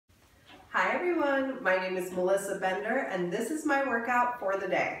Hi everyone, my name is Melissa Bender and this is my workout for the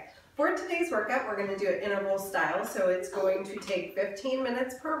day. For today's workout, we're going to do it interval style, so it's going to take 15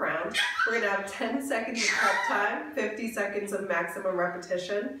 minutes per round. We're going to have 10 seconds of prep time, 50 seconds of maximum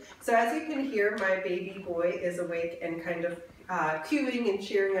repetition. So as you can hear, my baby boy is awake and kind of cueing and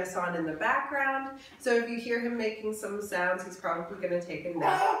cheering us on in the background. So if you hear him making some sounds, he's probably going to take a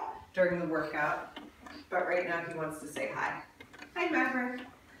nap during the workout. But right now he wants to say hi. Hi, Maverick.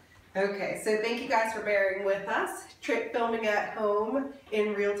 Okay, so thank you guys for bearing with us. Filming at home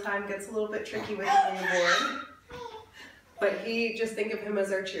in real time gets a little bit tricky with a newborn, but just think of him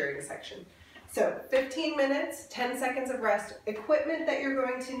as our cheering section. So 15 minutes, 10 seconds of rest. Equipment that you're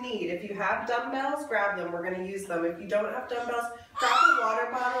going to need. If you have dumbbells, grab them. We're going to use them. If you don't have dumbbells, grab a water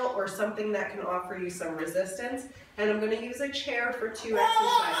bottle or something that can offer you some resistance. And I'm going to use a chair for 2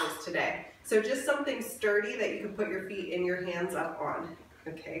 exercises today. So just something sturdy that you can put your feet and your hands up on.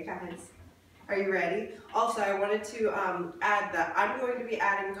 Okay, guys, are you ready? Also, I wanted to add that I'm going to be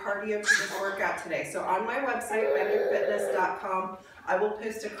adding cardio to this workout today. So on my website, benderfitness.com, I will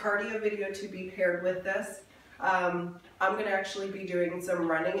post a cardio video to be paired with this. I'm going to actually be doing some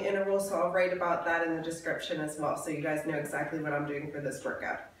running intervals, so I'll write about that in the description as well, so you guys know exactly what I'm doing for this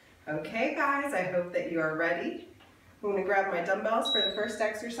workout. Okay, guys, I hope that you are ready. I'm going to grab my dumbbells for the first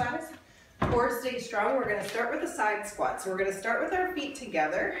exercise. Core stay strong. We're going to start with a side squat. So we're going to start with our feet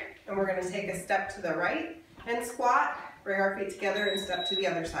together and we're going to take a step to the right and squat, bring our feet together and step to the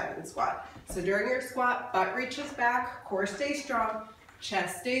other side and squat. So during your squat, butt reaches back, core stays strong,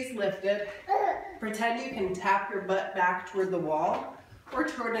 chest stays lifted. Pretend you can tap your butt back toward the wall or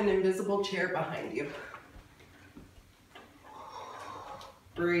toward an invisible chair behind you.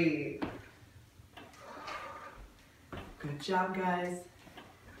 Breathe. Good job, guys.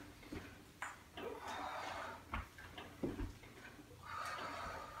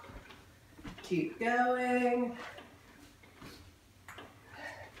 Keep going.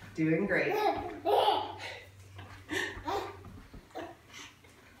 Doing great.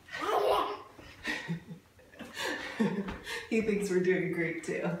 He thinks we're doing great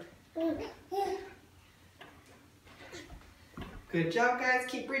too. Good job, guys.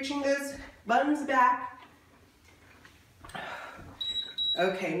 Keep reaching those buns back.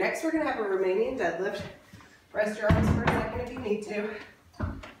 Okay, next we're going to have a Romanian deadlift. Rest your arms for a second if you need to.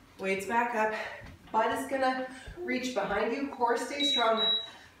 Weights back up, butt is gonna reach behind you, core stays strong,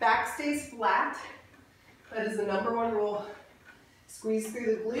 back stays flat. That is the #1 rule. Squeeze through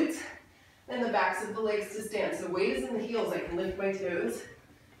the glutes and the backs of the legs to stand. So weight is in the heels, I can lift my toes.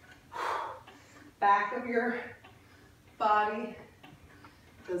 Back of your body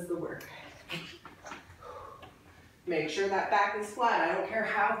does the work. Make sure that back is flat. I don't care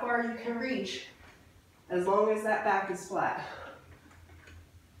how far you can reach, as long as that back is flat.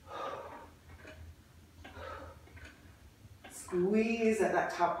 Squeeze at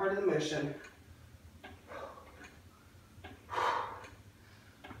that top part of the motion.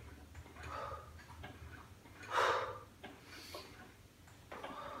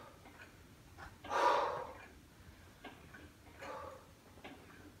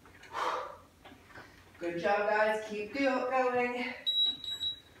 Good job, guys. Keep going.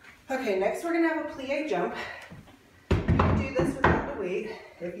 Okay, next we're going to have a plie jump. You can do this without the weight.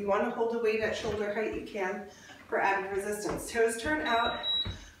 If you want to hold the weight at shoulder height, you can. For added resistance. Toes turn out.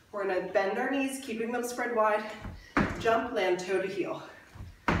 We're going to bend our knees, keeping them spread wide. Jump, land toe to heel.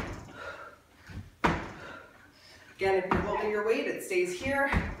 Again, if you're holding your weight, it stays here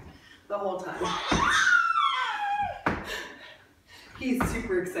the whole time. He's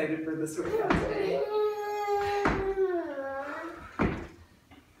super excited for this workout today.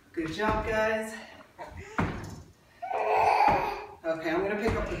 Good job, guys. Okay, I'm going to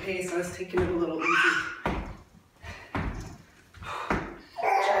pick up the pace. I was taking it a little easy.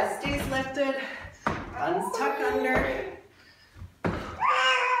 Stays lifted, buns tuck under.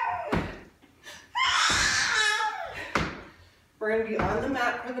 We're going to be on the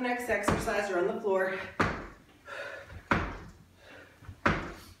mat for the next exercise or on the floor.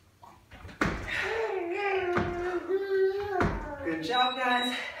 Good job,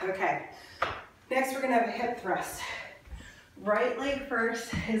 guys. Okay, next we're going to have a hip thrust. Right leg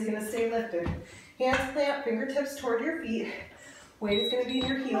first is going to stay lifted. Hands plant, fingertips toward your feet. Weight is going to be in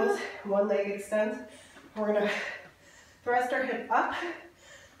your heels, one leg extends. We're going to thrust our hip up,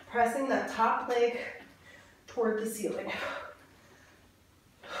 pressing that top leg toward the ceiling.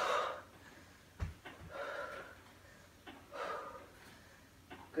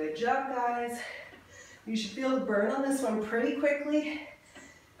 Good job, guys. You should feel the burn on this one pretty quickly.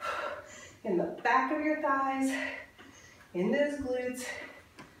 In the back of your thighs, in those glutes.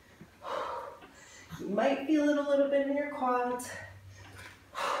 You might feel it a little bit in your quads.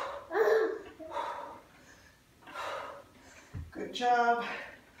 Good job.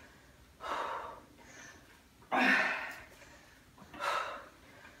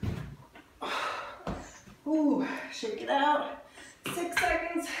 Ooh, shake it out. 6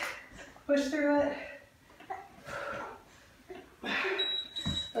 seconds. Push through it.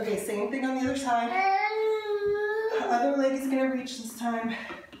 Okay, same thing on the other side. Other leg is gonna reach this time.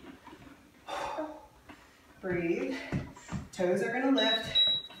 Breathe. Toes are gonna lift.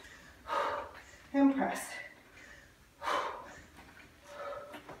 And press.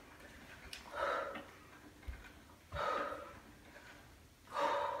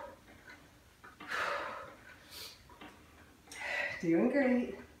 Doing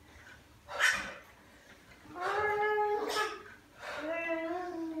great.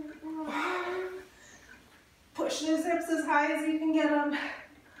 Push those hips as high as you can get them.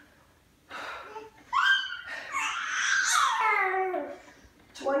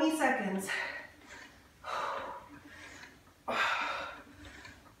 20 seconds.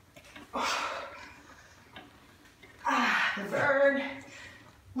 The burn.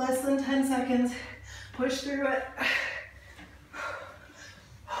 Less than 10 seconds. Push through it.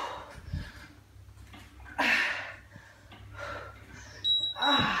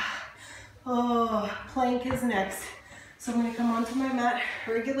 Oh, plank is next. So I'm going to come onto my mat,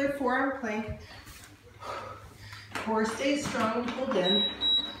 regular forearm plank. Core stays strong, hold in.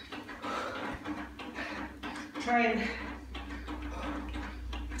 Try and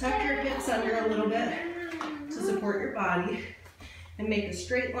tuck your hips under a little bit to support your body and make a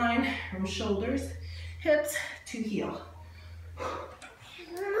straight line from shoulders, hips to heel.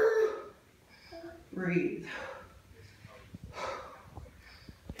 Breathe.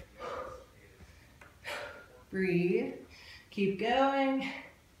 Breathe. Keep going.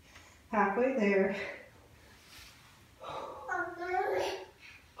 Halfway there.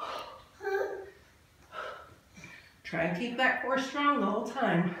 Try and keep that core strong the whole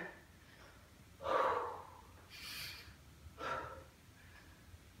time.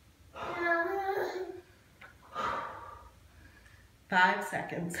 5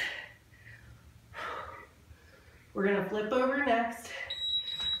 seconds. We're gonna flip over next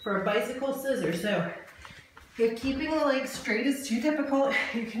for a bicycle scissor. So if keeping the legs straight is too difficult,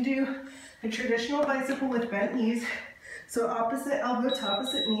 you can do a traditional bicycle with bent knees. So opposite elbow to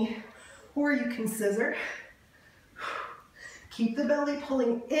opposite knee, or you can scissor. Keep the belly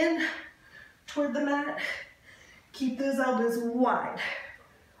pulling in toward the mat. Keep those elbows wide.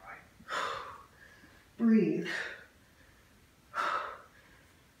 Breathe.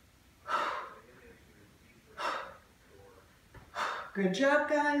 Good job,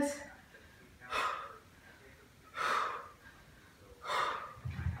 guys.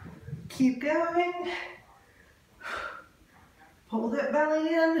 Keep going. Pull that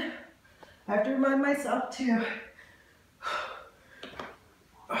belly in. I have to remind myself to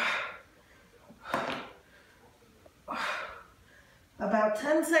about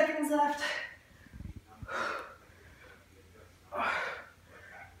 10 seconds left.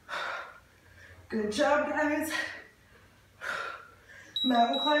 Good job, guys.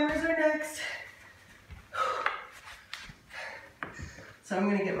 Mountain climbers are next. So I'm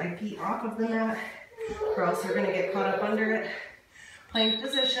gonna get my feet off of the mat, or else they're gonna get caught up under it. Plank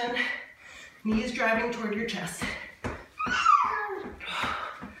position, knees driving toward your chest.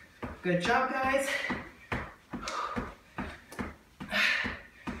 Good job, guys.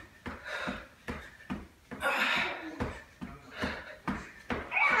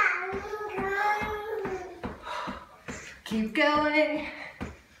 Keep going.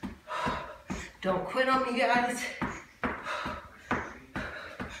 Don't quit on me, guys.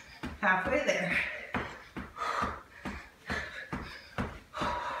 Halfway there.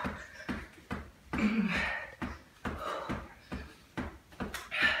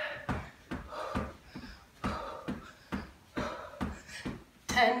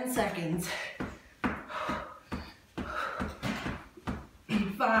 Seconds.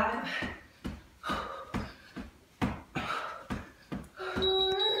 5.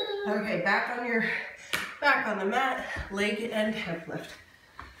 Okay, back on the mat, leg and hip lift.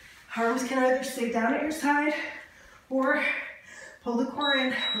 Arms can either stay down at your side or pull the core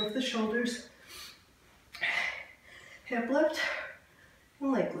in, lift the shoulders. Hip lift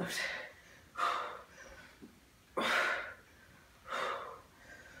and leg lift.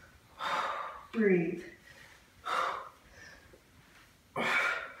 Breathe.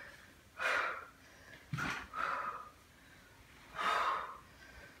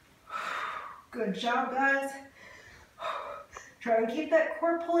 Good job, guys. Try and keep that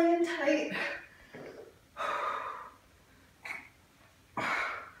core pulling in tight.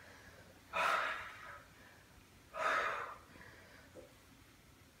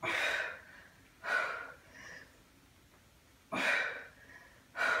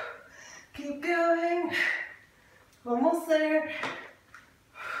 Keep going. Almost there.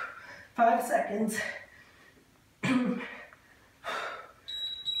 5 seconds.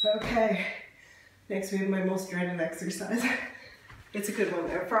 Okay. Next we have my most dreaded exercise. It's a good one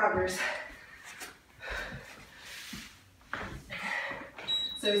there, froggers.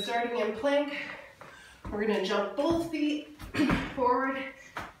 So starting in plank, we're gonna jump both feet forward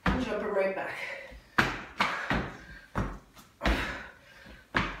and jump them right back.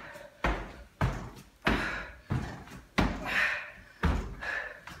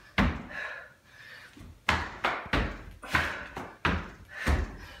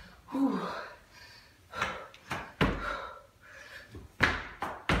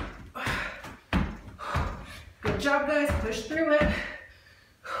 Good job, guys. Push through it.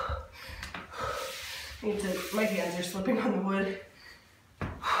 My hands are slipping on the wood.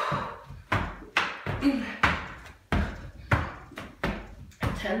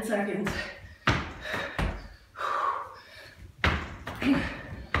 10 seconds.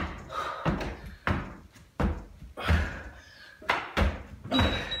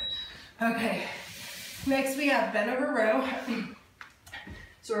 Okay, next we have bent over row.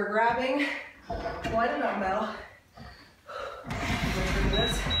 So we're grabbing one dumbbell.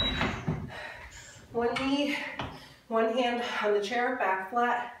 One knee, one hand on the chair, back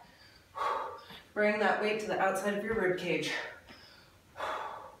flat. Bring that weight to the outside of your rib cage.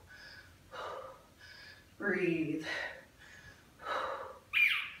 Breathe.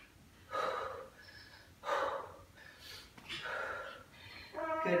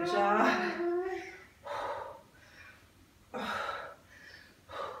 Good job.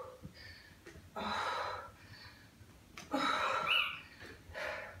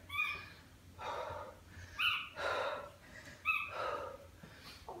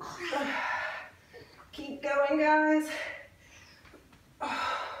 Keep going, guys.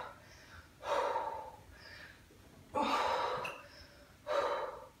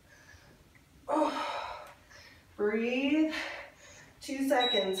 Breathe. 2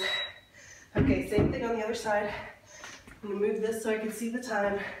 seconds. Okay, same thing on the other side. I'm gonna move this so I can see the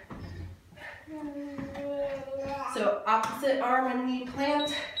time. So opposite arm and knee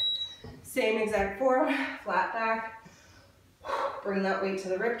plant. Same exact form, flat back. Bring that weight to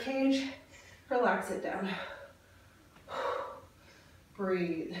the rib cage. Relax it down.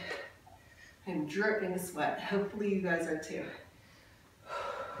 Breathe. I'm dripping sweat. Hopefully you guys are too.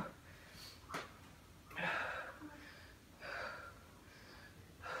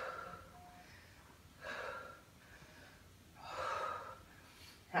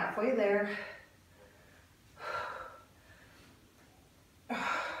 Halfway there.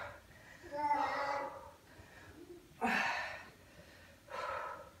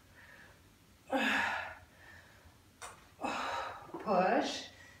 Push.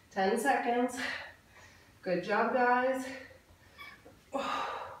 10 seconds. Good job, guys.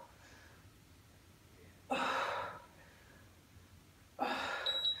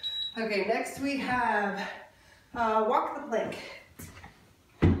 Okay, next we have walk the plank.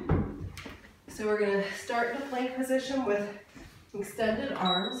 So we're going to start in the plank position with extended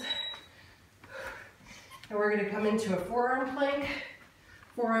arms. And we're going to come into a forearm plank,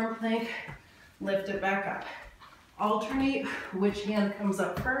 lift it back up. Alternate which hand comes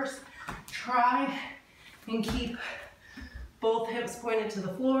up first. Try and keep both hips pointed to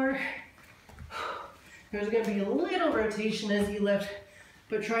the floor. There's going to be a little rotation as you lift,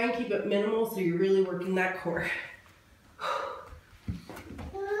 but try and keep it minimal so you're really working that core.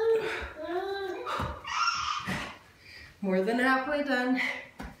 More than halfway done.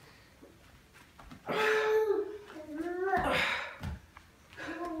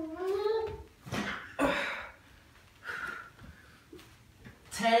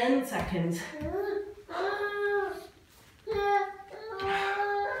 Ten seconds.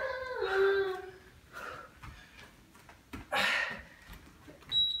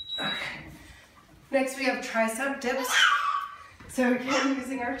 Next we have tricep dips. So again,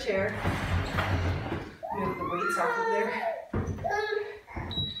 using our chair. Move the weights off of there.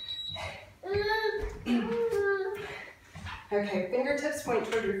 Okay, fingertips point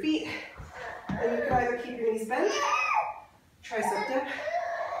toward your feet. And you can either keep your knees bent, tricep dip,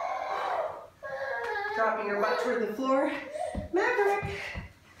 dropping your butt toward the floor, maverick,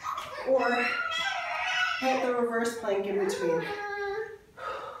 or hit the reverse plank in between.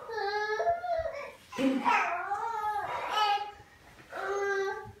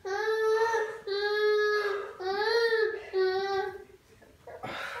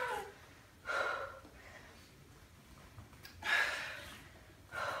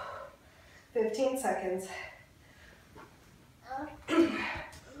 seconds.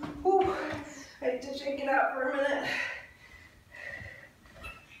 Whew. I had to shake it out for a minute.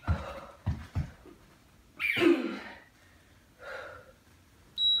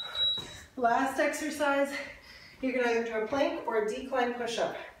 Last exercise, you can either do a plank or a decline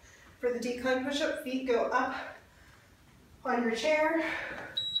push-up. For the decline push-up, feet go up on your chair.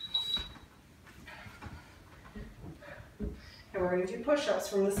 And we're going to do push-ups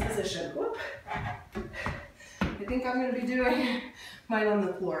from this position. Whoop. I think I'm going to be doing mine on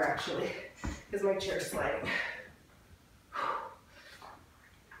the floor actually, because my chair's sliding.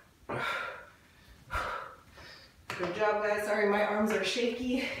 Good job, guys. Sorry, my arms are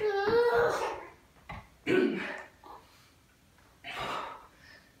shaky.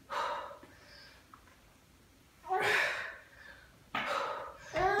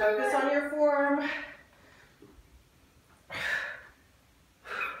 Focus on your form.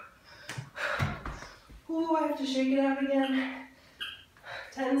 Ooh, I have to shake it out again.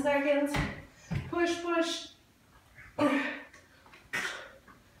 10 seconds. Push, push.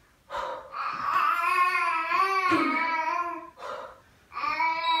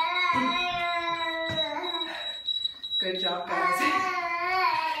 Good job, guys.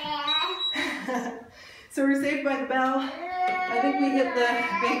 So we're saved by the bell. I think we hit the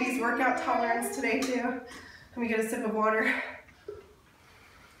baby's workout tolerance today too. Let me get a sip of water.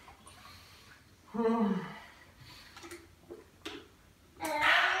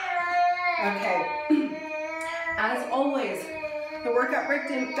 Okay. As always, the workout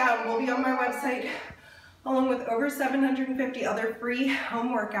breakdown will be on my website, along with over 750 other free home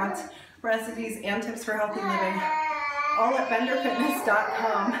workouts, recipes, and tips for healthy living, all at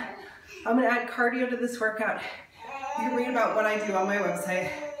benderfitness.com. I'm going to add cardio to this workout. You can read about what I do on my website,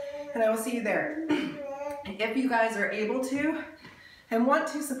 and I will see you there. If you guys are able to and want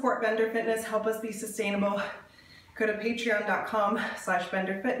to support Bender Fitness, help us be sustainable, go to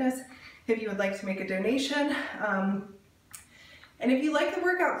patreon.com/benderfitness if you would like to make a donation. And if you like the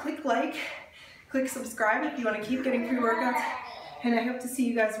workout, click like, click subscribe if you want to keep getting free workouts, and I hope to see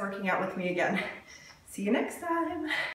you guys working out with me again. See you next time.